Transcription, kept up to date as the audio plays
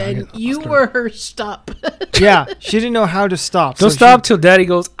and you were her stop. Yeah, she didn't know how to stop. Don't stop till Daddy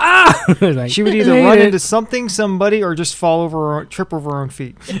goes, ah! Like, she would either run into something, somebody, or just fall over, trip over her own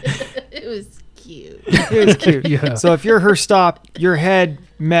feet. It was cute. It was cute. Yeah. So if you're her stop, your head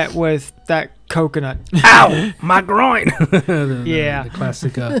met with that coconut. Ow! My groin! Yeah. The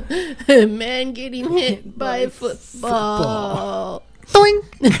classic. Man getting hit by a football. Doing.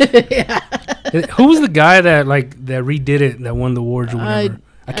 Yeah. Who was the guy that redid it, that won the awards or whatever?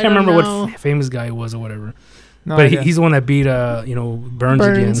 I can't remember what famous guy it was or whatever. No but idea. he's the one that beat Burns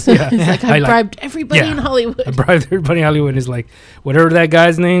again. Yeah. He's like, I bribed everybody in Hollywood. I bribed everybody in Hollywood. Is like, whatever that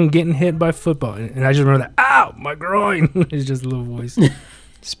guy's name, getting hit by football. And I just remember that, ow, my groin. It's just a little voice.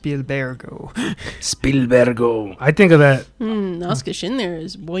 Spielbergo. I think of that. Oscar Schindler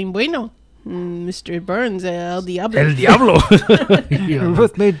is bueno. Mr. Burns, El Diablo. El Diablo. We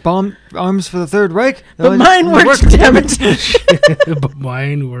both made bomb arms for the Third Reich. But mine worked, damn it. But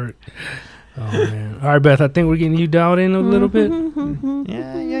mine worked. Oh, man. All right, Beth, I think we're getting you dialed in a little bit.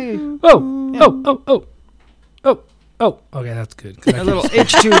 Yeah. Oh. Okay, that's good. A little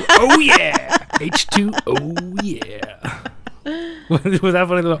H2. Oh, yeah. H2. Oh, yeah. Was that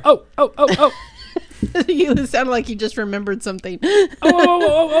funny? Little, oh. You sound like you just remembered something.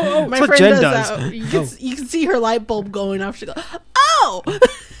 Oh. My That's what friend Jen does does. that. You can see her light bulb going off. She goes, oh!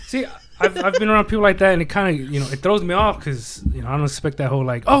 See, I've been around people like that, and it kind of, it throws me off because, I don't expect that whole,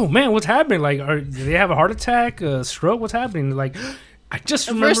 oh, man, what's happening? Like, do they have a heart attack, a stroke? What's happening? Like, I just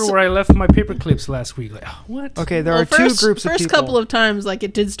remember where I left my paper clips last week. Like, what? Okay, there are two groups of people. First couple of times,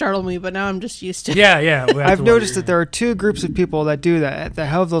 it did startle me, but now I'm just used to it. Yeah. I've noticed that there are two groups of people that do that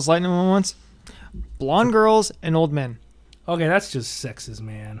have those lightning moments. Blonde girls and old men. Okay, that's just sexist,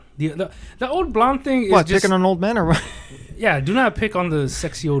 man. The old blonde thing is what, just... picking on old men or what? Yeah, do not pick on the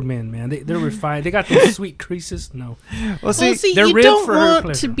sexy old men, man. They're refined. They got those sweet creases. No. Well, see you don't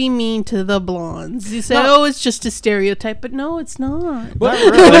want to be mean to the blondes. You say, it's just a stereotype, but no, it's not. Well,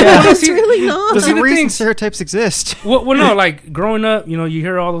 not really. Yeah. It's really not. There's a reason stereotypes exist. Well, no, growing up, you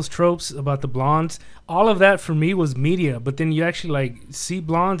hear all those tropes about the blondes. All of that for me was media, but then you actually see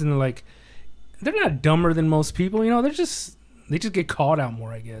blondes and they're not dumber than most people. They just get called out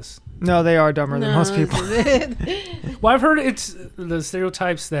more, I guess. No, they are dumber than most people. Well, I've heard it's the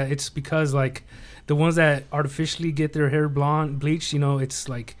stereotypes that it's because the ones that artificially get their hair blonde bleached, it's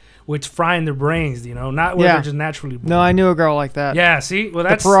frying their brains, not where they're just naturally born. No, I knew a girl like that. Yeah, see? Well,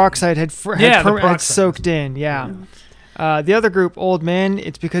 that's... The peroxide had peroxide. soaked in, yeah. The other group, old men,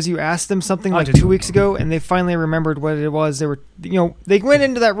 it's because you asked them something 2 weeks ago and they finally remembered what it was. They were, they went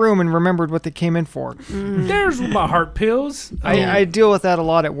into that room and remembered what they came in for. There's my heart pills. I deal with that a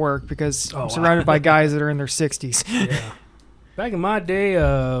lot at work because I'm surrounded by guys that are in their 60s. Yeah. Back in my day,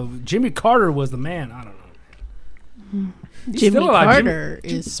 Jimmy Carter was the man. I don't know. Jimmy Carter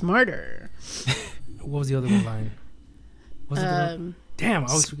is smarter. What was the other one line? Was it damn,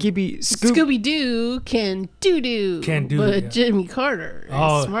 I was Scooby-Doo can do. But Jimmy Carter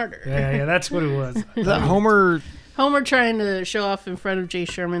is smarter. Yeah, that's what it was. That Homer trying to show off in front of Jay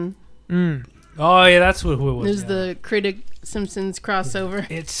Sherman. Oh, yeah, that's who it was. There's the Critic Simpsons crossover.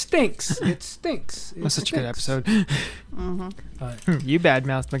 It stinks. That's such a good episode. You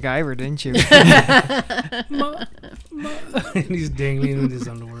badmouthed MacGyver, didn't you? And he's dangling with his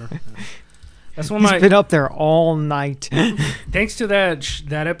underwear. That's one He's been up there all night. Thanks to that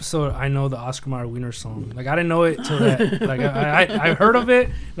episode, I know the Oscar Mayer Wiener song. I didn't know it till that. I heard of it,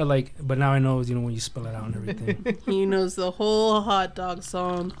 but now I know when you spell it out and everything. He knows the whole hot dog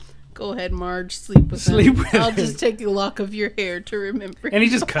song. Go ahead, Marge, sleep with him. I'll just take a lock of your hair to remember. And he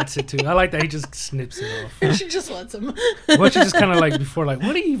just cuts it too. I like that he just snips it off. And she just lets him. What you just kind of before, what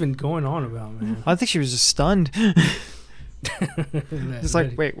are you even going on about, man? I think she was just stunned. Just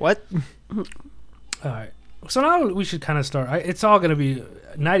wait, what? All right. So now we should kind of start. It's all gonna be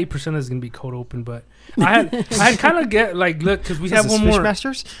 90% is gonna be cold open, but I had kind of get look because we have one more.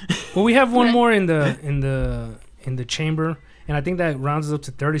 Fishmasters? Well, we have one more in the chamber, and I think that rounds us up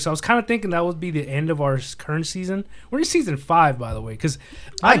to 30. So I was kind of thinking that would be the end of our current season. We're in season 5, by the way, because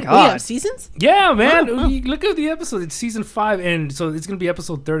we have seasons. Yeah, man. Look at the episode. It's season 5, and so it's gonna be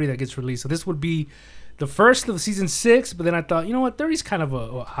episode 30 that gets released. So this would be the first of season 6, but then I thought, 30 is kind of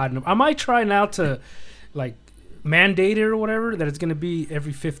a odd number. I might try now to mandate it or whatever that it's going to be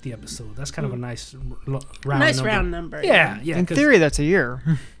every 50 episode. That's kind of a nice round number. Yeah. In theory, that's a year.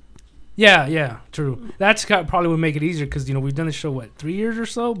 Yeah, true. That's probably would make it easier because we've done the show 3 years or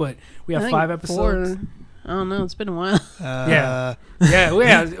so, but we have 5 episodes. 4. I don't know. It's been a while. Yeah.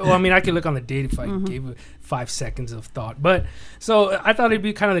 Well, I mean, I could look on the date if I gave it 5 seconds of thought. But so I thought it'd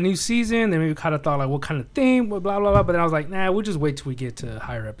be kind of the new season. Then we kind of thought like what kind of theme, blah blah blah. But then I was like, nah, we'll just wait till we get to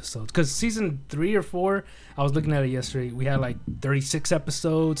higher episodes. Because season 3 or 4, I was looking at it yesterday. We had like 36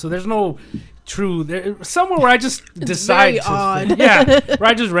 episodes, so there's no true somewhere where I just decide. Very odd. Where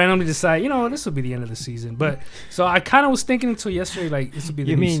I just randomly decide. This will be the end of the season. But so I kind of was thinking until yesterday, like this will be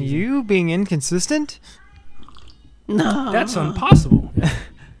the. You new mean season. you being inconsistent? No, That's impossible. Yeah.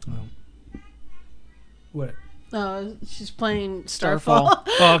 What? She's playing Starfall.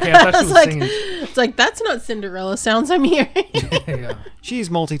 Oh, okay. I thought she was like, singing. it's like that's not Cinderella sounds I'm hearing. Yeah. She's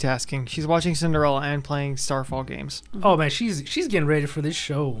multitasking. She's watching Cinderella and playing Starfall games. Oh man, she's getting ready for this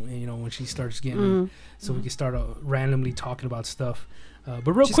show. When she starts getting, so we can start randomly talking about stuff.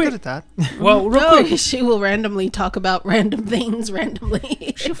 But real She's quick, good at that. well, real quick, she will randomly talk about random things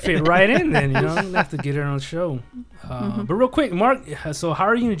randomly. she'll fit right in. Then you don't have to get her on the show. But real quick, Mark. So how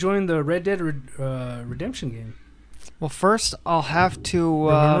are you enjoying the Red Dead Redemption game? Well, first I'll have to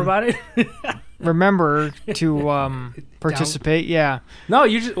Remember about it? remember to participate. Yeah. No,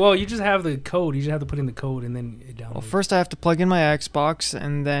 you just have the code. You just have to put in the code and then it downloads. Well, first I have to plug in my Xbox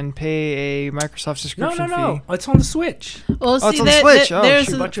and then pay a Microsoft subscription No. fee. It's on the Switch. Well, Oh, see, it's on the Switch.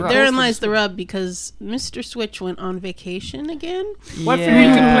 Oh, therein lies the rub because Mr. Switch went on vacation again. Well, I figure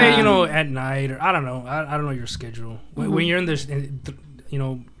you can play, at night or I don't know. I don't know your schedule. When you're in this,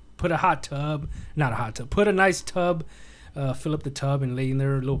 put a hot tub, not a hot tub, put a nice tub, fill up the tub and lay in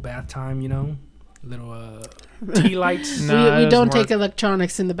there a little bath time, little tea lights. No, we that don't doesn't take work.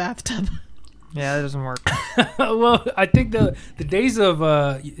 electronics in the bathtub. Yeah, that doesn't work. Well, I think the days of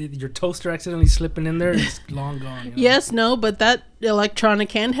your toaster accidentally slipping in there is long gone. Yes, no, but that electronic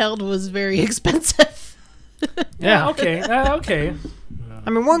handheld was very expensive. Yeah. Okay. Okay. I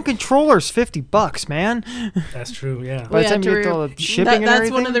mean, one controller's $50, man. That's true. Yeah. By the time you get all the shipping and that's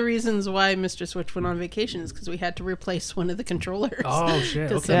everything. one of the reasons why Mr. Switch went on vacation is because we had to replace one of the controllers. Oh shit.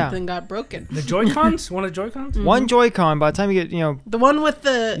 Because Okay. something got broken. The Joy-Cons? One of the Joy-Cons? One Joy-Con. By the time you get, The one with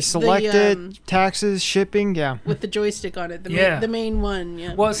the you select the, it, taxes, shipping. Yeah. with the joystick on it. Yeah. The main one.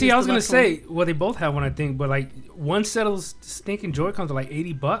 Yeah. Well, see, Just I was the gonna left one. say, well, they both have one, I think, but like one set of those stinking Joy-Cons are like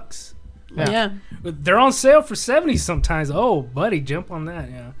 $80. Yeah. They're on sale for $70 sometimes. Oh, buddy, jump on that,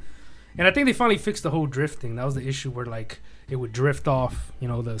 yeah. And I think they finally fixed the whole drift thing. That was the issue where like it would drift off,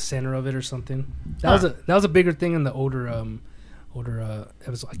 the center of it or something. That was a bigger thing in the older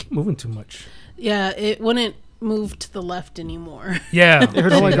episode. I keep moving too much. Yeah. It wouldn't move to the left anymore. Yeah, It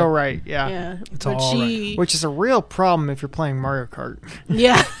would only go right. Yeah. Yeah. It's but all she. Which is a real problem if you're playing Mario Kart.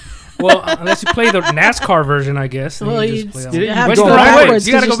 Yeah. Well, unless you play the NASCAR version, I guess. Then Well, you you just play you- that you one. have go to go backwards. backwards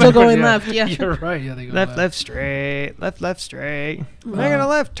You gotta because go you're still going backwards, left. Yeah. You're right. Yeah, they go Left, left. straight. Left, straight. Making a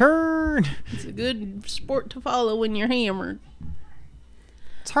left turn. It's a good sport to follow when you're hammered.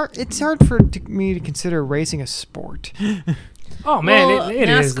 It's hard for me to consider racing a sport. Oh man, well, it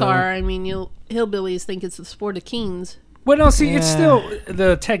is. though. NASCAR. I mean, hillbillies think it's the sport of kings. Well, no, see, it's Yeah. still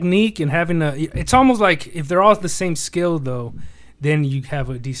the technique and having it's almost like if they're all the same skill, though, then you have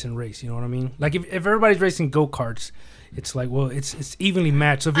a decent race. You know what I mean? Like if everybody's racing go-karts, it's like, well, it's evenly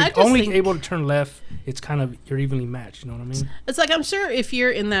matched. So if I you're just only think- able to turn left, it's kind of, you're evenly matched. You know what I mean? It's like I'm sure if you're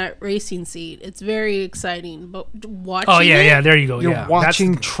in that racing seat, it's very exciting. But watching, Oh, yeah, it, yeah, there you go. You're yeah,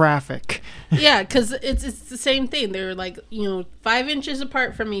 watching that's- traffic. yeah, because it's the same thing. They're like 5 inches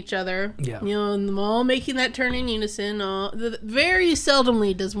apart from each other. Yeah. And them all making that turn in unison. Very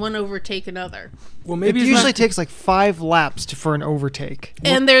seldomly does one overtake another. well, It maybe it's usually not, takes like 5 laps for an overtake.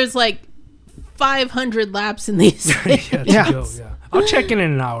 And there's like 500 laps in these things. yeah, Yeah. go, yeah. I'll check in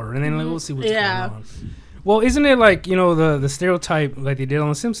an hour and then we'll see what's Yeah. going on. Well, isn't it like the stereotype like they did on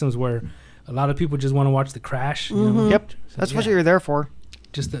The Simpsons where a lot of people just want to watch the crash? You know? Yep. So, That's what yeah, you're there for.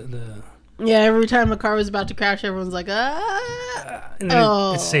 just the Yeah, every time a car was about to crash, everyone's like, ah. and then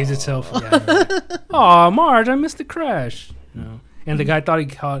Oh. it saves itself. Yeah, oh, Marge, I missed the crash. And the guy thought he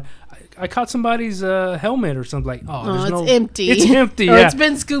caught. I caught somebody's helmet or something. Like, Oh, there's it's no. empty. It's empty. Or Yeah, it's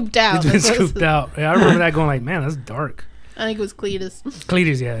been scooped out. it's been scooped out. Yeah, I remember that going like, man, that's dark. I think it was Cletus.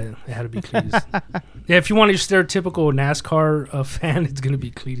 Cletus, yeah, it had to be Cletus. Yeah, if you want your stereotypical NASCAR fan, it's gonna be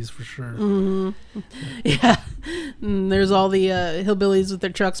Cletus for sure. Yeah. And there's all the hillbillies with their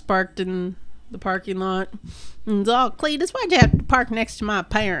trucks parked in the parking lot. And it's all, Cletus, why'd you have to park next to my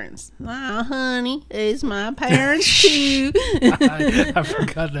parents? Oh, honey, it's my parents too. I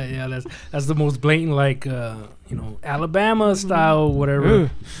forgot that. Yeah, that's the most blatant, like Alabama style, whatever. Ooh.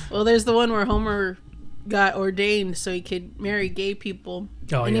 Well, there's the one where Homer got ordained so he could marry gay people.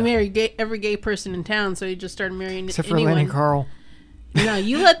 Oh, And he yeah. married every gay person in town, so he just started marrying Except for anyone. Lenny Carl. No,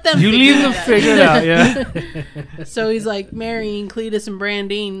 you let them. You leave them figure it out. Yeah. So he's like marrying Cletus and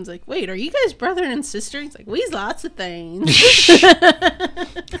Brandine. He's like, wait, are you guys brother and sister? He's like, we's lots of things.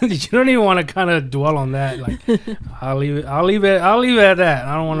 You don't even want to kind of dwell on that. Like, I'll leave it at that.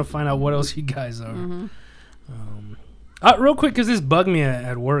 I don't want to find out what else you guys are. Mm-hmm. Real quick, because this bugged me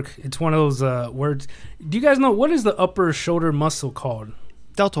at work. It's one of those words. Do you guys know what is the upper shoulder muscle called?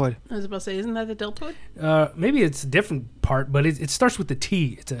 Deltoid. I was about to say, isn't that the deltoid? Maybe it's a different part, but it starts with the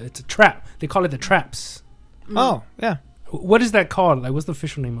T. It's a trap. They call it the traps. Oh, yeah. What is that called? Like, what's the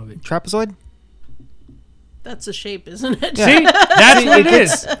official name of it? Trapezoid? That's a shape, isn't it? Yeah. See? That's what it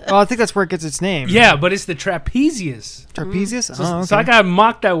is. Well, I think that's where it gets its name. Yeah, but it's the trapezius. Trapezius? So, Oh, okay. so I got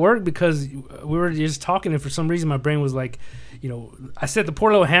mocked at work because we were just talking, and for some reason my brain was like, I said the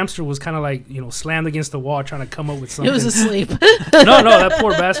poor little hamster was kind of like, slammed against the wall trying to come up with something. It was asleep. No, that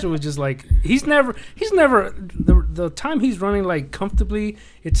poor bastard was just like, he's never, the time he's running like comfortably,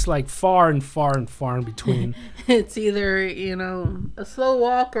 it's like far and far and far in between. It's either, a slow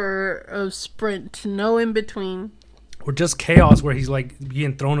walk or a sprint. No in between. Or just chaos where he's like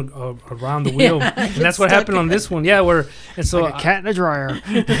being thrown around the wheel. Yeah, And that's what happened on this one. Yeah, and so like a cat in a dryer.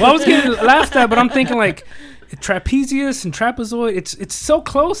 Well, I was getting laughed at, but I'm thinking like trapezius and trapezoid. It's so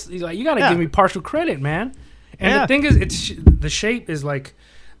close. Like, you got to give me partial credit, man. And the thing is, the shape is like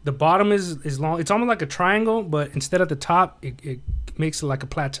the bottom is long. It's almost like a triangle, but instead of the top, it makes it like a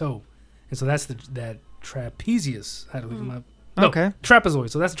plateau. And so that's that trapezius. Okay. Trapezoid.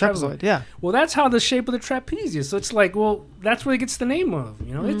 So that's a trapezoid. Yeah. Well, that's how the shape of the trapezius. So it's like, well, that's where it gets the name of.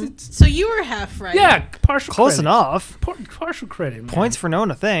 It's So you were half right. yeah, partial Close credit. enough. Partial credit. Man. Points for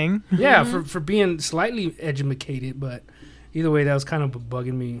knowing a thing. Yeah, for being slightly educated, but either way, that was kind of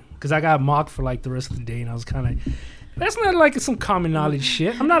bugging me because I got mocked for like the rest of the day, and I was kind of. That's not like some common knowledge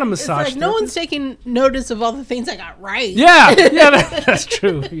shit. I'm not a massage. It's like no one's taking notice of all the things I got right. Yeah, that's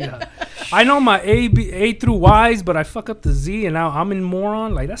true. Yeah, I know my A through Y's, but I fuck up the Z, and now I'm in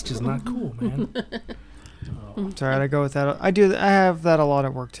moron. Like, that's just not cool, man. It's all right. I go with that. I have that a lot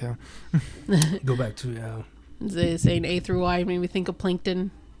at work too. Go back to They saying A through Y made me think of Plankton.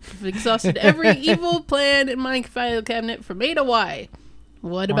 I've exhausted every evil plan in my file cabinet from A to Y.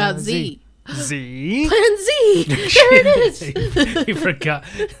 What about Z? Z? Plan Z! There it is! He forgot.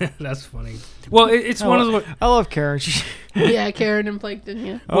 That's funny. Well, it's one of those. I love Karen. Yeah, Karen and Plankton,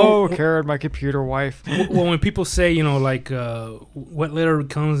 yeah. Oh, Karen, my computer wife. Well, when people say, like, what letter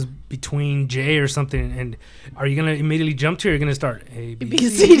comes between J or something, and are you going to immediately jump to it, or are you going to start A, B,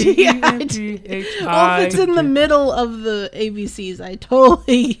 C, D, E, F, G, H, I? Well, if it's in the middle of the ABCs, I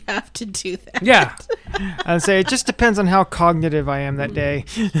totally have to do that. Yeah. I'd say it just depends on how cognitive I am that day.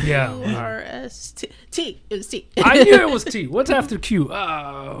 Yeah. U-R-S-T. T. It was T. I knew it was T. What's after Q?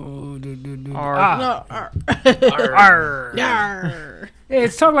 R. No, R. R. Yar. Hey,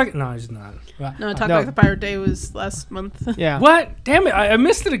 it's Talk Like... No, it's not. No, Talk Like the Pirate Day was last month. Yeah. What? Damn it. I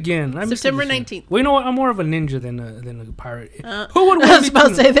missed it again. September 19th. Well, you know what? I'm more of a ninja than a pirate. Who would I was about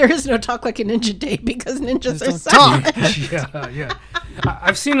to say, there is no Talk Like a Ninja Day because ninjas are silent. Yeah.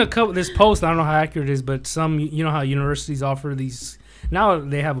 I've seen a couple... This post, I don't know how accurate it is, but some... You know how universities offer these... Now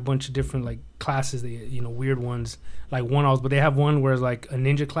they have a bunch of different, like, classes, weird ones, like one-offs, but they have one where it's, like, a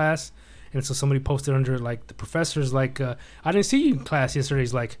ninja class. And so somebody posted under, like, the professor's like, I didn't see you in class yesterday.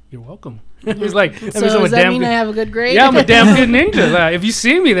 He's like, you're welcome. He's like, so does that mean I have a good grade? Yeah, I'm a damn good ninja. Like, if you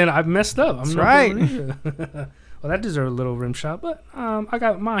see me, then I've messed up. I'm That's not right. a ninja. Well, that deserves a little rim shot, but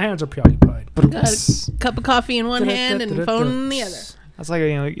my hands are preoccupied. Got a cup of coffee in one hand and phone in the other. That's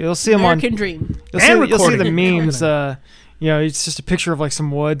like, you'll see them American Dream. You'll see the memes. It's just a picture of like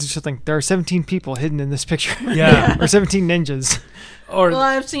some woods. It's just like there are 17 people hidden in this picture. Yeah. Or 17 ninjas. Well,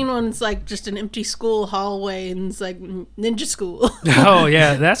 I've seen one. It's like just an empty school hallway, and it's like ninja school. Oh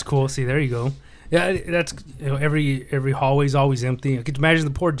yeah, that's cool. See, there you go. Yeah, that's every hallway's always empty. I could imagine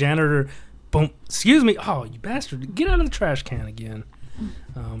the poor janitor. Boom. Excuse me. Oh, you bastard! Get out of the trash can again.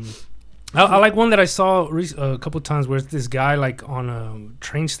 I like one that I saw a couple of times where it's this guy like on a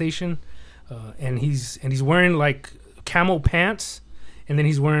train station, and he's wearing like camel pants. And then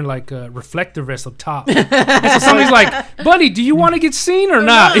he's wearing like a reflector vest up top. And so somebody's like, buddy, do you want to get seen or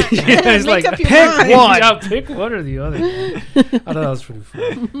not? Yeah, it's like, up your pick mind. one. Yeah, pick one or the other. I thought that was pretty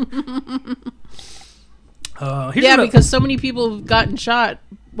funny. Because so many people have gotten shot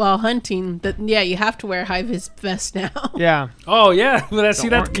while hunting that, you have to wear a high-vis vest now. Yeah. Oh, yeah. Well,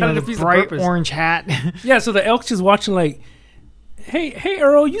 that kind of defeats the bright purpose. orange hat. Yeah, so the elk's just watching like, hey,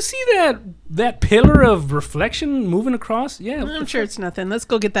 Earl, you see that pillar of reflection moving across? Yeah. I'm sure it's nothing. Let's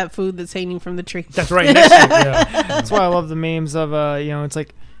go get that food that's hanging from the tree. That's right next to it, yeah. That's why I love the memes of, it's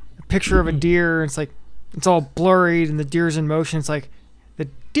like a picture of a deer. It's like, it's all blurred and the deer's in motion. It's like, The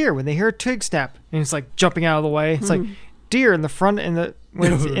deer, when they hear a twig snap, and it's like jumping out of the way, it's like deer in the front in the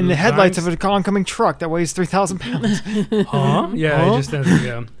headlights of an oncoming truck that weighs 3,000 pounds. Huh? Yeah, it just doesn't.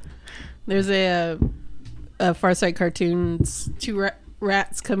 Yeah. There's a Far Side cartoon. It's two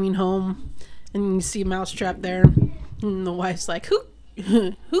rats coming home, and you see a mousetrap there, and the wife's like,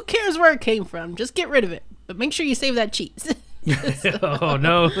 "Who cares where it came from? Just get rid of it, but make sure you save that cheese." Oh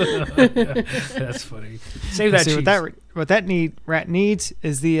no, that's funny. Save that cheese. What that rat needs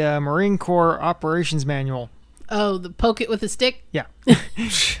is the Marine Corps operations manual. Oh, the poke it with a stick. Yeah,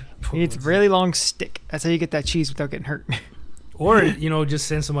 it's a really long stick. That's how you get that cheese without getting hurt. Or, just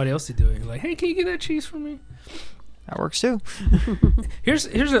send somebody else to do it. Like, hey, can you get that cheese for me? That works too. Here's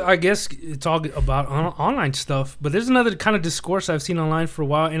I guess it's all about online stuff, but there's another kind of discourse I've seen online for a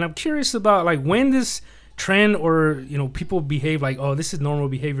while, and I'm curious about like when this trend or people behave like, oh, this is normal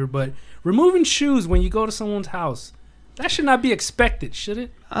behavior, but removing shoes when you go to someone's house, that should not be expected, should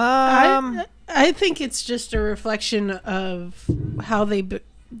it? I think it's just a reflection of how they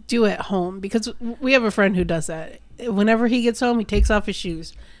do at home, because we have a friend who does that. Whenever he gets home, he takes off his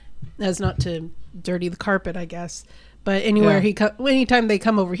shoes. That's not to dirty the carpet, I guess. But anytime they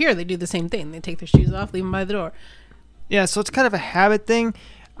come over here, they do the same thing. They take their shoes off, leave them by the door. Yeah, so it's kind of a habit thing.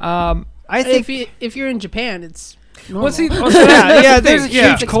 I think if you're in Japan, it's normal. Well, see, there's a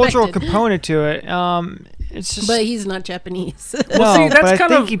huge cultural component to it. It's just, but he's not Japanese. I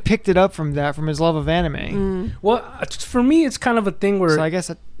think he picked it up from his love of anime. Well, for me, it's kind of a thing where so I guess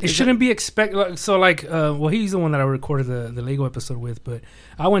it shouldn't be expected. So, he's the one that I recorded the Lego episode with, but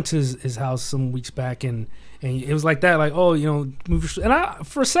I went to his house some weeks back, and it was like that, like, oh, move your shoes. And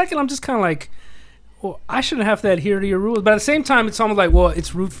for a second, I'm just kind of like, well, I shouldn't have to adhere to your rules. But at the same time, it's almost like, well,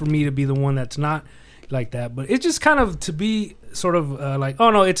 it's rude for me to be the one that's not like that. But it's just kind of to be sort of like, oh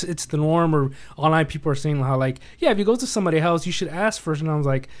no, it's the norm. Or online people are saying how like, yeah, if you go to somebody's house, you should ask first. And I was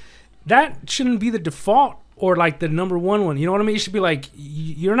like, that shouldn't be the default or like the number one. You know what I mean? It should be like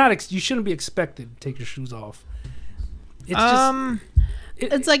you shouldn't be expected to take your shoes off. It's just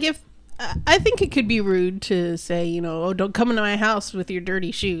it's like if I think it could be rude to say, oh, don't come into my house with your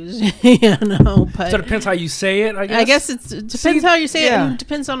dirty shoes, But so it depends how you say it, I guess. I guess it depends how you say it, and it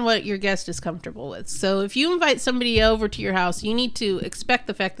depends on what your guest is comfortable with. So if you invite somebody over to your house, you need to expect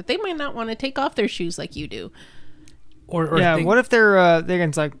the fact that they might not want to take off their shoes like you do. Or what if they're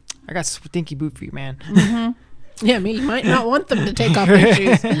like, I got stinky boot feet, man. Mm-hmm. Yeah, you might not want them to take off their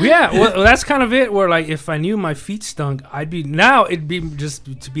shoes. Yeah, well, that's kind of it. Where like, if I knew my feet stunk, it'd be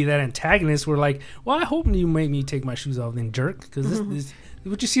just to be that antagonist. Where like, well, I hope you make me take my shoes off, then jerk, because this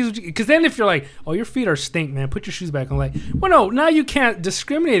what you see is because then if you're like, oh, your feet are stink, man, put your shoes back on. Like, well, no, now you can't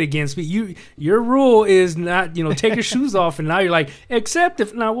discriminate against me. Your rule is not, take your shoes off, and now you're like, except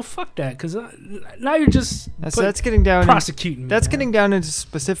if well, fuck that, because now you're just that's getting down prosecuting. That's getting down into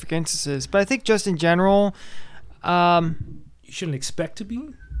specific instances, but I think just in general. You shouldn't expect to be.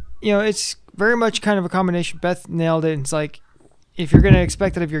 It's very much kind of a combination. Beth nailed it. It's like if you're going to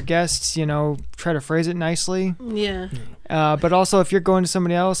expect it of your guests, try to phrase it nicely. Yeah. But also if you're going to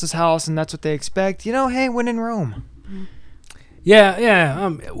somebody else's house and that's what they expect, hey, when in Rome. Yeah.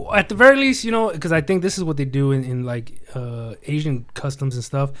 At the very least, because I think this is what they do in like Asian customs and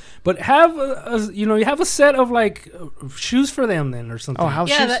stuff. But have you have a set of like shoes for them then or something. Oh, house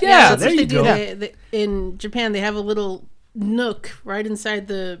shoes. That's there what you they go. do. In Japan, they have a little nook right inside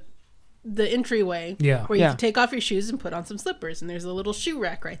the entryway. Yeah. Where you can take off your shoes and put on some slippers, and there's a little shoe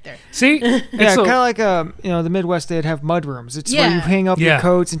rack right there. See, yeah, kind of like the Midwest. They'd have mud rooms. It's where you hang up your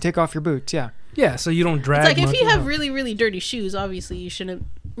coats and take off your boots. Yeah. Yeah, so you don't drag. It's like if you have really, really dirty shoes, obviously you shouldn't,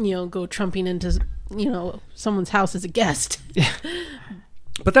 go trumping into, someone's house as a guest. Yeah.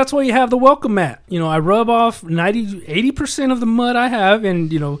 But that's why you have the welcome mat. I rub off 80% of the mud I have, and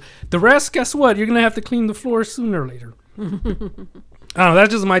the rest. Guess what? You're gonna have to clean the floor sooner or later. I don't know.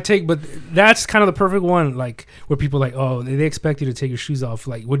 That's just my take, but that's kind of the perfect one. Like where people are like, oh, they expect you to take your shoes off.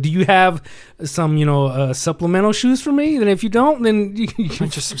 Like, do you have some, supplemental shoes for me? And if you don't, then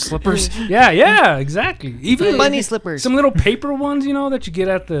just some slippers. Yeah, exactly. Even bunny slippers. Some little paper ones, that you get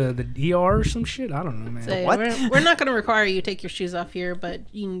at the ER or some shit. I don't know, man. So, what? We're not going to require you to take your shoes off here, but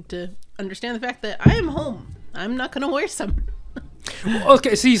you need to understand the fact that I am home. I'm not going to wear some.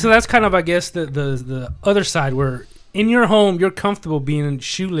 Okay, see, so that's kind of, I guess, the other side where. In your home, you're comfortable being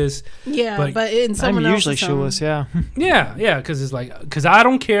shoeless. Yeah, but in someone else's I'm usually shoeless, yeah. Yeah, because I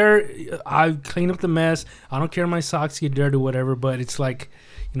don't care. I clean up the mess. I don't care if my socks get dirty or whatever, but it's like,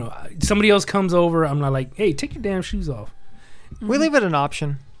 somebody else comes over. I'm not like, hey, take your damn shoes off. We leave it an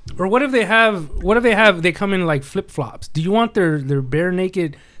option. Or what if they come in like flip-flops? Do you want their bare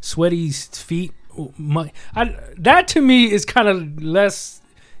naked, sweaty feet that to me is kind of less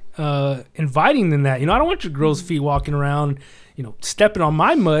inviting than that. You know, I don't want your gross feet walking around, you know, stepping on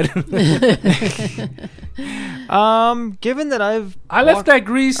my mud. Given that I left that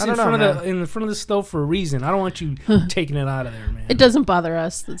grease in front of the stove for a reason. I don't want you taking it out of there, man. It doesn't bother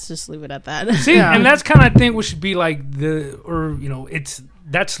us. Let's just leave it at that. See, and that's kind of I think we should be like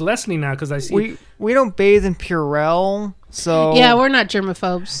that's lessening now because I see we don't bathe in Purell, so yeah, we're not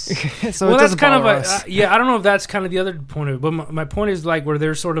germaphobes. So well, that's kind of us. I don't know if that's kind of the other point of it, but my point is like where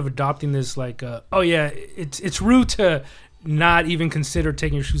they're sort of adopting this like it's rude to not even consider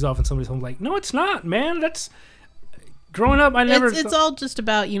taking your shoes off in somebody's home. Like, no, it's not, man. That's growing up. It's all just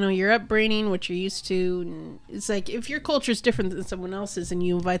about, you know, your upbringing, what you're used to. And it's like if your culture is different than someone else's, and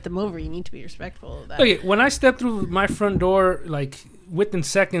you invite them over, you need to be respectful of that. Okay, when I step through my front door, like within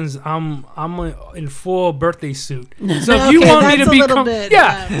seconds, I'm in full birthday suit. So if you want me to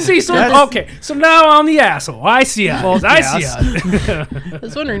be, see, so now I'm the asshole. I see it. I see it. I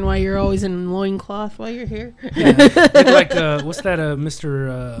was wondering why you're always in loincloth while you're here. Yeah. Like what's that? Mr.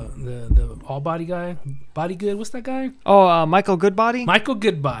 The all body guy, Body Good. What's that guy? Oh, Michael Goodbody. Michael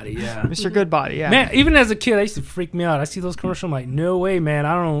Goodbody. Yeah, Mr. Goodbody. Yeah. Man, even as a kid, I used to freak me out. I see those commercials. I'm like, no way, man.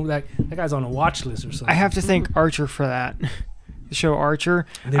 I don't know. That guy's on a watch list or something. I have to thank Archer for that. The show Archer.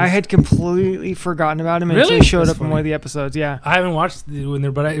 I had completely forgotten about him until he showed up in one of the episodes. Yeah, I haven't watched it in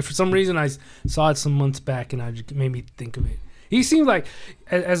there, but for some reason I saw it some months back, and it made me think of it. He seemed like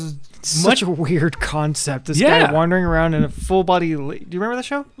as such a weird concept. This guy wandering around in a full body. Do you remember the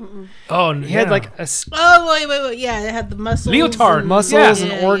show? Mm-mm. Oh, he had like a. Oh wait! Yeah, it had the muscles, leotard,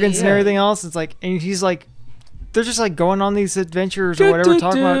 and organs and everything else. It's like, and he's like. They're just like going on these adventures or whatever,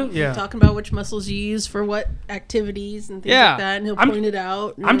 talking about which muscles you use for what activities and things like that, and he'll point it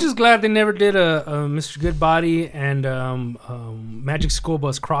out. I'm just glad they never did a Mr. Goodbody and Magic School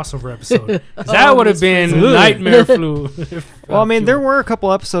Bus crossover episode. That would have been nightmare flu. Well, I mean, there were a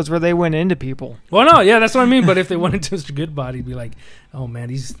couple episodes where they went into people. Well, no, yeah, that's what I mean. But if they went into Mr. Goodbody, it'd be like, oh man,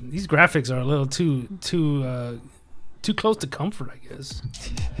 these graphics are a little too close to comfort, I guess.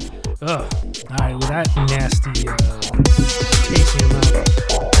 Ugh. All right, with that nasty taste in your mouth.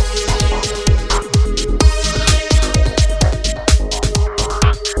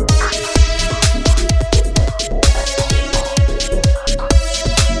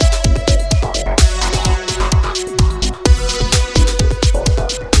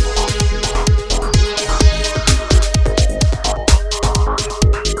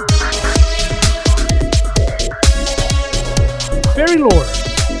 Fairy lore.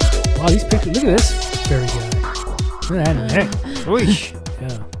 Wow, these pictures. Look at this fairy guy. Look at that neck.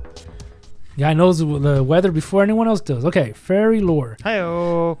 Yeah. Guy knows the weather before anyone else does. Okay, fairy lore.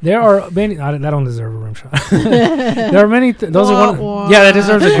 Hi-oh. There are many. I don't deserve a rim shot. There are many. Those are one. Yeah, that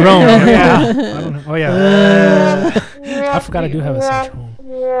deserves a groan. Yeah. I don't know. Oh yeah. I forgot I do have a central.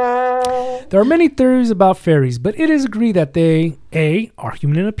 There are many theories about fairies, but it is agreed that they are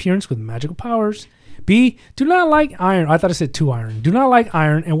human in appearance with magical powers. B, do not like iron. I thought I said 2 iron. Do not like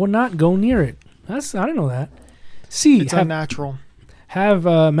iron and will not go near it. I didn't know that. C, it's unnatural. Have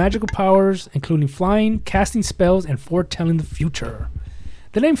magical powers, including flying, casting spells, and foretelling the future.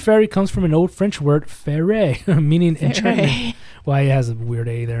 The name fairy comes from an old French word, fairy, meaning enchantment. Well, it has a weird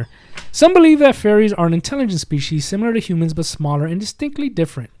A there. Some believe that fairies are an intelligent species similar to humans but smaller and distinctly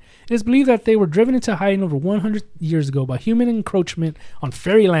different. It is believed that they were driven into hiding over 100 years ago by human encroachment on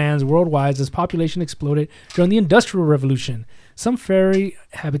fairy lands worldwide as population exploded during the Industrial Revolution. Some fairy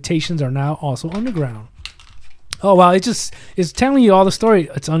habitations are now also underground. Oh, wow. It's telling you all the story.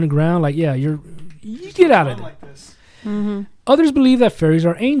 It's underground. Like, yeah, you get out of it. Like this. Mm-hmm. Others believe that fairies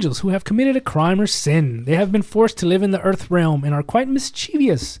are angels who have committed a crime or sin. They have been forced to live in the earth realm and are quite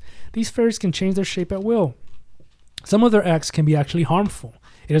mischievous. These fairies can change their shape at will. Some of their acts can be actually harmful.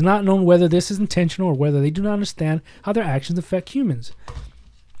 It is not known whether this is intentional or whether they do not understand how their actions affect humans.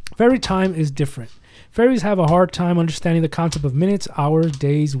 Fairy time is different. Fairies have a hard time understanding the concept of minutes, hours,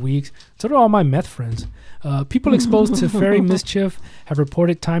 days, weeks. So do all my meth friends. People exposed to fairy mischief have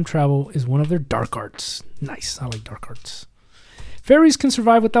reported time travel is one of their dark arts. Nice. I like dark arts. Fairies can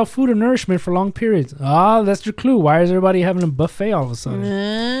survive without food or nourishment for long periods. That's your clue. Why is everybody having a buffet all of a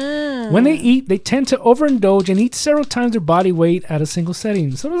sudden? When they eat, they tend to overindulge and eat several times their body weight at a single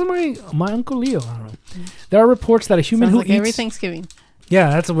setting. So does my Uncle Leo. I don't know. There are reports that a human Sounds who like eats... every Thanksgiving. Yeah,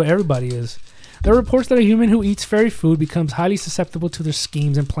 that's what everybody is. There are reports that a human who eats fairy food becomes highly susceptible to their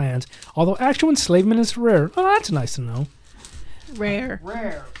schemes and plans, although actual enslavement is rare. Oh, that's nice to know.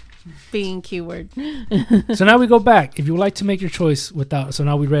 Rare. Being keyword. So now we go back. If you would like to make your choice without... So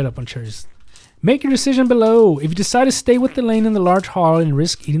now we read up on cherries. Make your decision below. If you decide to stay with Elaine in the large hall and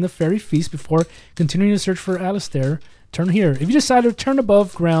risk eating the fairy feast before continuing to search for Alistair, turn here. If you decide to turn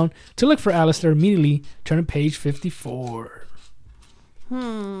above ground to look for Alistair immediately, turn to page 54.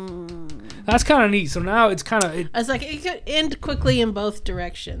 That's kind of neat. So now it's kind of... I was like, it could end quickly in both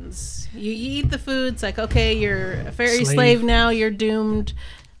directions. You eat the food. It's like, okay, you're a fairy slave now. You're doomed.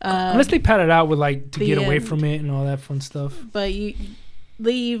 Unless they pat it out with like to get away from it and all that fun stuff. But you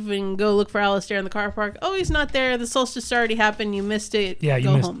leave and go look for Alistair in the car park. Oh, he's not there. The solstice already happened. You missed it. Yeah,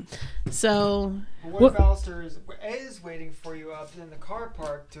 go home. So... What if Alistair is waiting for you up in the car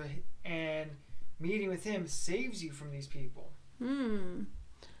park and meeting with him saves you from these people?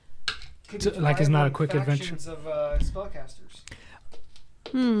 Like it's not a quick adventure of spellcasters.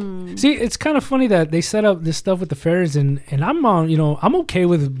 See, it's kind of funny that they set up this stuff with the fairies, and I'm I'm okay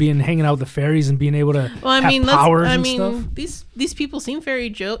with hanging out with the fairies and being able to have powers and stuff. These people seem very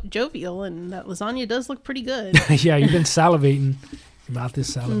jovial, and that lasagna does look pretty good. Yeah, you've been salivating about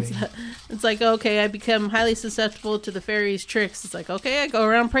this salivating. It's like, okay, I become highly susceptible to the fairies' tricks. It's like, okay, I go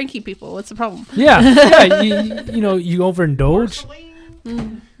around pranking people. What's the problem? Yeah, you overindulge.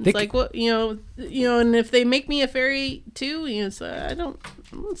 It's like, what, and if they make me a fairy too, so I don't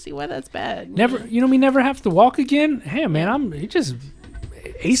see why that's bad. We never have to walk again. Hey, man, it just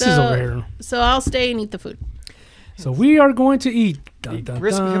aces over here. So I'll stay and eat the food. So we are going to eat. Dun, dun,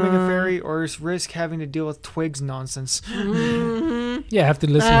 risk becoming a fairy or risk having to deal with Twig's nonsense. Yeah, I have to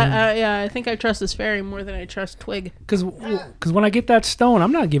listen. I think I trust this fairy more than I trust Twig. Because when I get that stone,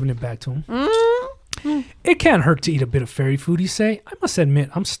 I'm not giving it back to him. It can't hurt to eat a bit of fairy food, you say. I must admit,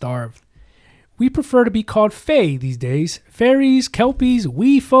 I'm starved. We prefer to be called fae these days. Fairies, kelpies,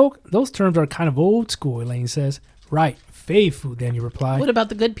 wee folk, those terms are kind of old school, Elaine says. Right, fae food, then you reply. What about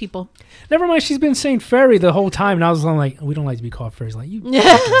the good people? Never mind, she's been saying fairy the whole time, and I was like, we don't like to be called fairies. Like, you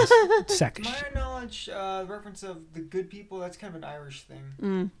sack of shit. My knowledge, reference of the good people, that's kind of an Irish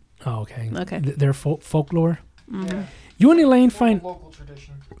thing. Oh, okay. Okay. Their folklore? Yeah. You and Elaine find local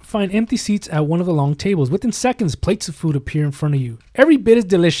tradition. Find empty seats at one of the long tables. Within seconds, plates of food appear in front of you. Every bit is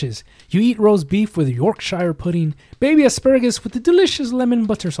delicious. You eat roast beef with Yorkshire pudding, baby asparagus with the delicious lemon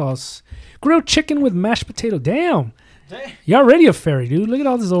butter sauce, grilled chicken with mashed potato. Damn. You're already a fairy, dude. Look at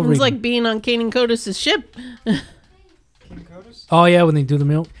all this overeating. It's like being on Kanan Kodis' ship. Kanan Kodis? Oh, yeah, when they do the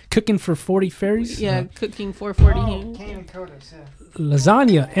meal. Cooking for 40 fairies? Yeah, cooking for 40. Kanan Kodis, yeah.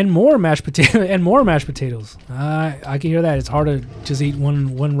 Lasagna and more mashed potatoes. I can hear that. It's hard to just eat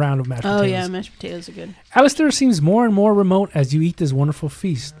one round of mashed potatoes. Oh yeah, mashed potatoes are good. Alistair seems more and more remote as you eat this wonderful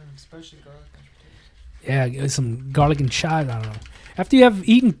feast. Especially garlic mashed potatoes. Yeah, some garlic and chive. I don't know. After you have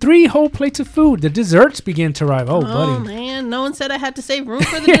eaten 3 whole plates of food, the desserts begin to arrive. Oh, buddy. Oh man, no one said I had to save room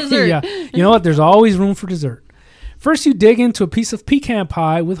for the dessert. Yeah, you know what? There's always room for dessert. First, you dig into a piece of pecan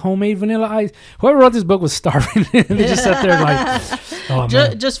pie with homemade vanilla ice. Whoever wrote this book was starving. They just sat there like, oh,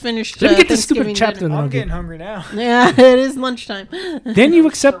 man. Just finished. Let me get this stupid chapter. I'm getting hungry now. Yeah, it is lunchtime. Then you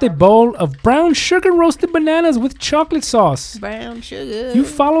accept a bowl of brown sugar roasted bananas with chocolate sauce. Brown sugar. You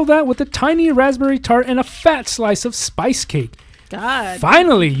follow that with a tiny raspberry tart and a fat slice of spice cake. God.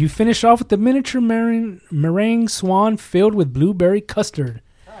 Finally, you finish off with the miniature meringue swan filled with blueberry custard.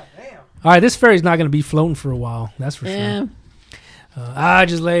 All right, this fairy's not going to be floating for a while. That's for sure. I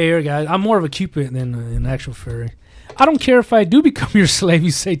just lay here, guys. I'm more of a cupid than an actual fairy. I don't care if I do become your slave,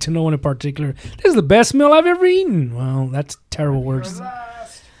 you say to no one in particular. This is the best meal I've ever eaten. Well, that's terrible words.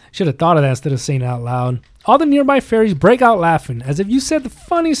 Should have thought of that instead of saying it out loud. All the nearby fairies break out laughing, as if you said the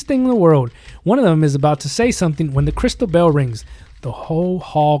funniest thing in the world. One of them is about to say something when the crystal bell rings. The whole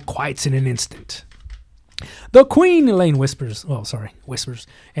hall quiets in an instant. The queen, Elaine whispers,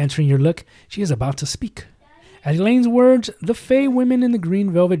 answering your look. She is about to speak. At Elaine's words, the fey woman in the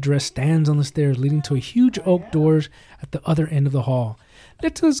green velvet dress stands on the stairs leading to a huge oak doors at the other end of the hall.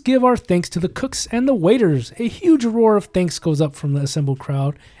 Let us give our thanks to the cooks and the waiters. A huge roar of thanks goes up from the assembled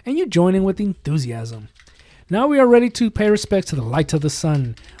crowd, and you join in with enthusiasm. Now we are ready to pay respects to the light of the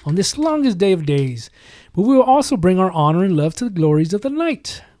sun on this longest day of days, but we will also bring our honor and love to the glories of the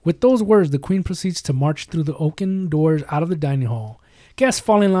night. With those words, the queen proceeds to march through the oaken doors out of the dining hall. Guests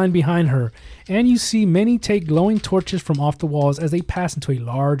fall in line behind her, and you see many take glowing torches from off the walls as they pass into a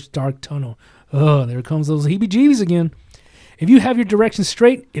large, dark tunnel. Oh, there comes those heebie-jeebies again. If you have your direction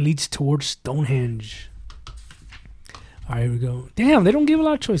straight, it leads towards Stonehenge. All right, here we go. Damn, they don't give a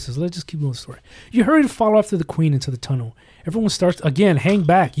lot of choices. Let's just keep moving the story. You hurry to follow after the queen into the tunnel. Everyone starts, again, hang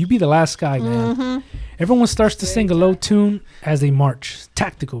back. You be the last guy, man. Mm-hmm. Everyone starts to sing a low tune as they march.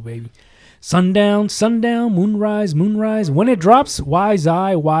 Tactical, baby. Sundown, sundown, moonrise, moonrise. When it drops, wise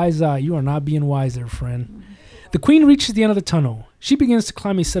eye, wise eye. You are not being wise there, friend. The queen reaches the end of the tunnel. She begins to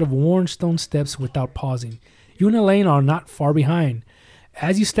climb a set of worn stone steps without pausing. You and Elaine are not far behind.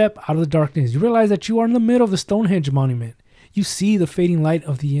 As you step out of the darkness, you realize that you are in the middle of the Stonehenge monument. You see the fading light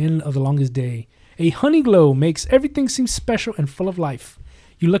of the end of the longest day. A honey glow makes everything seem special and full of life.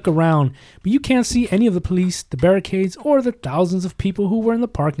 You look around, but you can't see any of the police, the barricades, or the thousands of people who were in the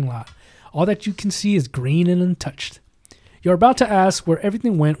parking lot. All that you can see is green and untouched. You're about to ask where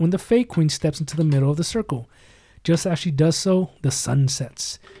everything went when the Fey Queen steps into the middle of the circle. Just as she does so, the sun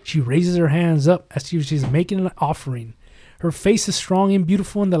sets. She raises her hands up as if she's making an offering. Her face is strong and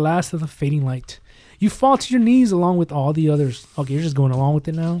beautiful in the last of the fading light. You fall to your knees along with all the others. Okay, you're just going along with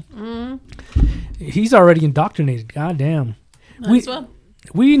it now? He's already indoctrinated. God damn.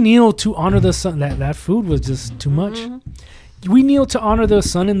 We kneel to honor the sun. That food was just too much. We kneel to honor the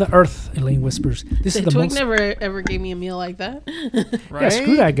sun and the earth, Elaine whispers. Twig never ever gave me a meal like that. Right? Yeah,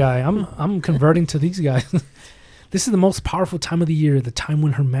 screw that guy. I'm converting to these guys. This is the most powerful time of the year, the time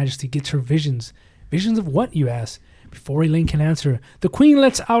when Her Majesty gets her visions. Visions of what, you ask? Before Elaine can answer, the queen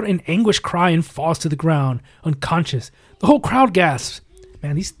lets out an anguished cry and falls to the ground, unconscious. The whole crowd gasps.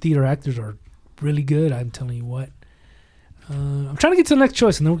 Man, these theater actors are really good, I'm telling you what. I'm trying to get to the next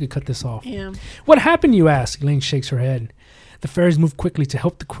choice, and then we can cut this off. Yeah. What happened, you ask? Elaine shakes her head. The fairies move quickly to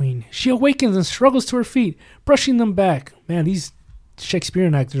help the queen. She awakens and struggles to her feet, brushing them back. Man, these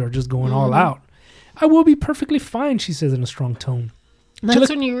Shakespearean actors are just going all out. I will be perfectly fine, she says in a strong tone. That's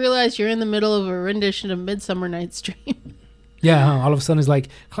when you realize you're in the middle of a rendition of Midsummer Night's Dream. Yeah, all of a sudden it's like,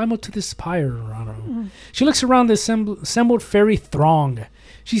 climb up to this spire. Or I don't know. She looks around the assembled fairy throng.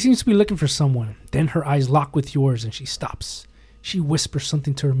 She seems to be looking for someone. Then her eyes lock with yours and she stops. She whispers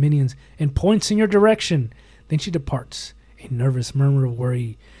something to her minions and points in your direction. Then she departs. A nervous murmur of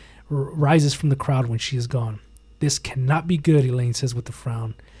worry rises from the crowd when she is gone. This cannot be good, Elaine says with a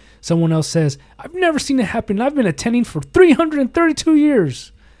frown. Someone else says, I've never seen it happen. I've been attending for 332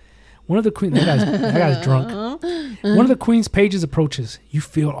 years. One of the queen, that guy's drunk. One of the queen's pages approaches. You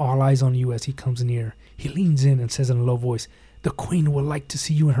feel all eyes on you as he comes near. He leans in and says in a low voice, the queen would like to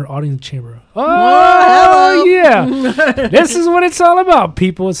see you in her audience chamber. Oh, yeah. This is what it's all about,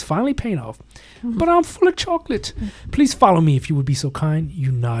 people. It's finally paying off. But I'm full of chocolate. Please follow me if you would be so kind.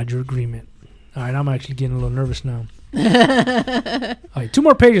 You nod your agreement. All right, I'm actually getting a little nervous now. All right, 2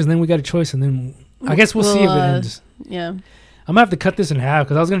 more pages, and then we got a choice, and then I guess we'll see if it ends. Yeah. I'm going to have to cut this in half,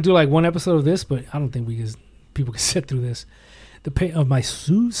 because I was going to do like one episode of this, but I don't think people can sit through this. Of my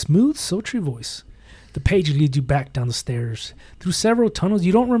smooth, sultry voice. The page leads you back down the stairs, through several tunnels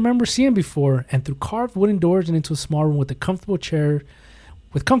you don't remember seeing before, and through carved wooden doors and into a small room with comfortable chairs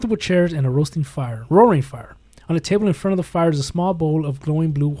and a roaring fire. On a table in front of the fire is a small bowl of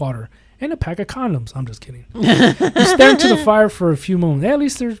glowing blue water and a pack of condoms. I'm just kidding. You stare into the fire for a few moments. At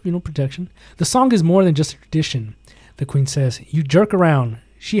least there's, protection. The song is more than just a tradition. The queen says, you jerk around.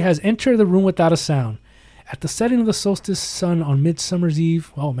 She has entered the room without a sound. At the setting of the solstice sun on Midsummer's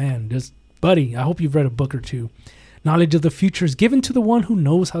Eve, oh man, buddy, I hope you've read a book or two. Knowledge of the future is given to the one who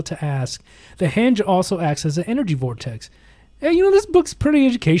knows how to ask. The henge also acts as an energy vortex. Hey, this book's pretty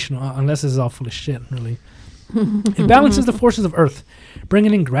educational, unless it's all full of shit, really. It balances the forces of Earth,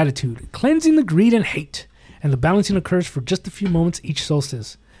 bringing in gratitude, cleansing the greed and hate. And the balancing occurs for just a few moments each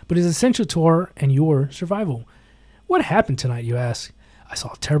solstice, but is essential to our and your survival. What happened tonight, you ask? I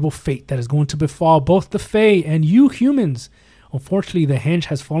saw a terrible fate that is going to befall both the Fae and you humans. Unfortunately, the henge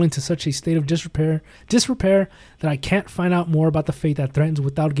has fallen to such a state of disrepair that I can't find out more about the fate that threatens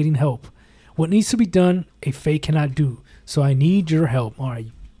without getting help. What needs to be done, a Fae cannot do. So I need your help. All right,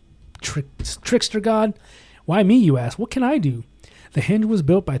 trickster god. Why me, you ask? What can I do? The henge was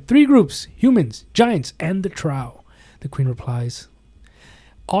built by 3 groups, humans, giants, and the Trow. The queen replies.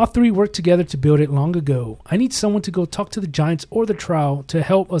 All 3 worked together to build it long ago. I need someone to go talk to the giants or the Trow to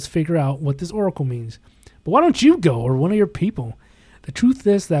help us figure out what this oracle means. But why don't you go, or one of your people? The truth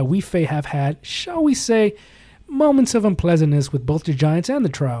is that we Fae have had, shall we say, moments of unpleasantness with both the giants and the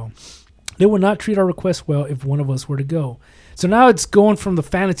Trow. They would not treat our request well if one of us were to go. So now it's going from the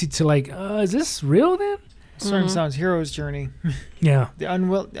fantasy to like, is this real then? Certain sounds hero's journey. Yeah. The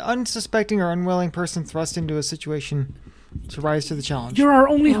unsuspecting or unwilling person thrust into a situation to rise to the challenge. You're our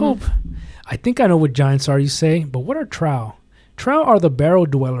only hope. I think I know what giants are, you say, but what are Trow? Trow are the barrow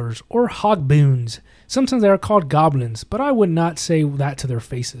dwellers, or hogboons. Sometimes they are called goblins, but I would not say that to their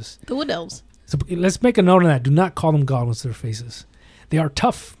faces. The wood elves. So let's make a note on that. Do not call them goblins to their faces. They are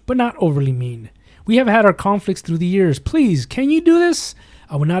tough, but not overly mean. We have had our conflicts through the years. Please, can you do this?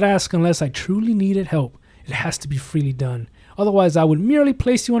 I would not ask unless I truly needed help. It has to be freely done. Otherwise, I would merely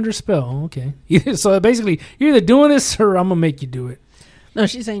place you under spell. Okay. So basically, you're either doing this or I'm going to make you do it. No,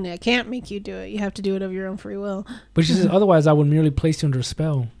 she's saying I can't make you do it. You have to do it of your own free will. But she says, otherwise I would merely place you under a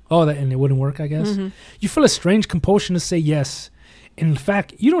spell. Oh, and it wouldn't work, I guess. Mm-hmm. You feel a strange compulsion to say yes. In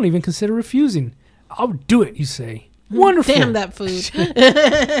fact, you don't even consider refusing. I'll do it, you say. Wonderful. Damn that food.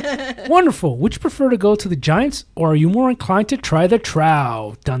 Wonderful. Would you prefer to go to the giants, or are you more inclined to try the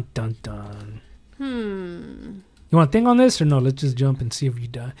trow? Dun, dun, dun. You want to think on this, or no? Let's just jump and see if you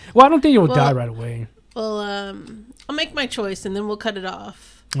die. Well, I don't think you'll die right away. Well, I'll make my choice, and then we'll cut it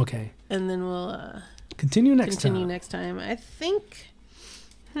off. Okay. And then we'll continue next time. I think...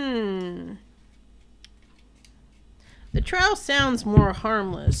 The trow sounds more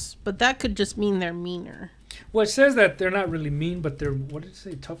harmless, but that could just mean they're meaner. Well, it says that they're not really mean, but they're, what did it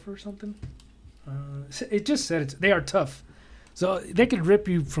say, tougher or something? It just said they are tough. So they could rip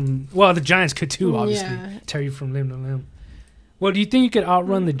you from, well, the giants could too, obviously. Yeah. Tear you from limb to limb. Well, do you think you could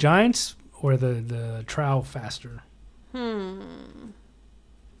outrun the giants or the trow faster?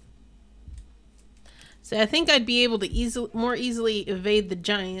 So I think I'd be able to more easily evade the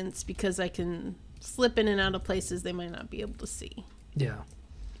giants because I can slip in and out of places they might not be able to see. Yeah.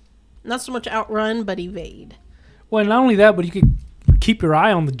 Not so much outrun, but evade. Well, not only that, but you could keep your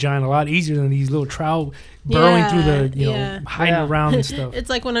eye on the giant a lot easier than these little trow burrowing through the, hiding around and stuff. It's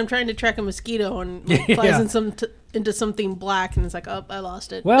like when I'm trying to track a mosquito and it flies into something black and it's like, oh, I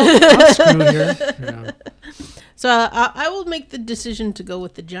lost it. Well, I'm screwed here. Yeah. So I will make the decision to go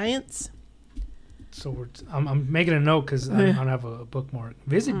with the giants. So I'm making a note because I don't have a bookmark.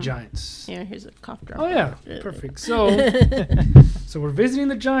 Visit giants. Yeah, here's a cough drop. Oh yeah, perfect. So we're visiting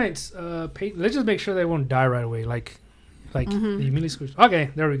the giants. Let's just make sure they won't die right away. Like they immediately squish. Okay,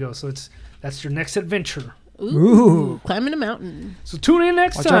 there we go. So that's your next adventure. Ooh. Climbing a mountain. So tune in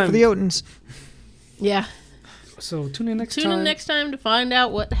next time. Watch out for the Otans. Yeah. So tune in next time. Tune in next time to find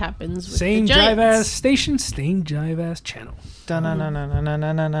out what happens with same the giants. Jive ass station, same Jive ass channel. Yeah,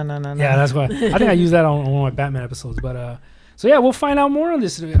 that's why. I think I used that on one of my Batman episodes. But so yeah, we'll find out more on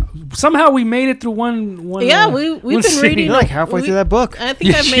this. Somehow we made it through one. Yeah, we've been reading. You're like halfway through that book. I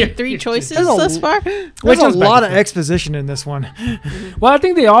think I've made 3 choices thus far. There's a lot of exposition in this one. Well, I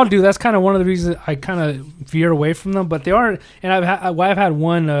think they all do. That's kind of one of the reasons I kind of veer away from them. But they are, and I've had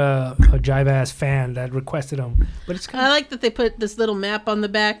one a Jive ass fan that requested them. But it's I like that they put this little map on the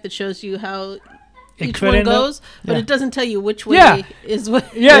back that shows you how each one goes, but it doesn't tell you which way is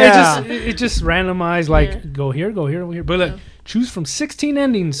what. Yeah, it just randomized, go here, go here, go here. But look, choose from 16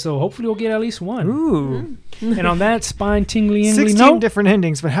 endings, so hopefully we'll get at least one. Ooh. And on that spine-tingly 16 different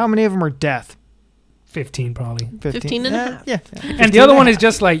endings, but how many of them are death? 15 probably. 15 and a half. Yeah. And the other one is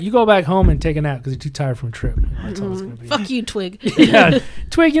just like, you go back home and take a nap because you're too tired from a trip. That's all it's going to be. Fuck you, Twig. Yeah.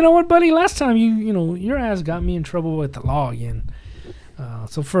 Twig, you know what, buddy? Last time, your ass got me in trouble with the law again.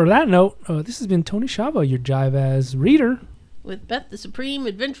 So for that note, this has been Tony Shava, your Jive as reader. With Beth, the supreme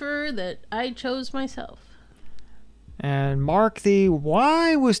adventurer that I chose myself. And Mark,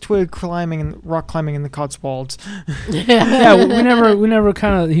 why was Twig rock climbing in the Cotswolds? Yeah, we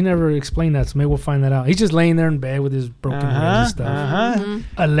never he never explained that, so maybe we'll find that out. He's just laying there in bed with his broken ribs and stuff.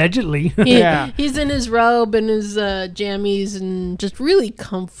 Allegedly. He's in his robe and his jammies and just really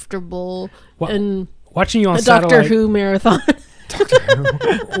comfortable. And watching you on a Doctor Who marathon.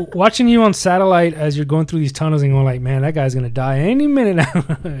 Watching you on satellite as you're going through these tunnels and going like, man, that guy's gonna die any minute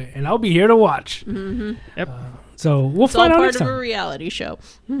now, and I'll be here to watch. Yep. So we'll find out next time. It's all part of a reality show.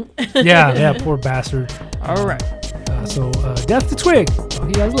 Yeah, poor bastard. All right. So death to Twig. I'll see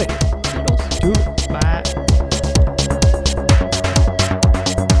you guys later. Toodles. Bye.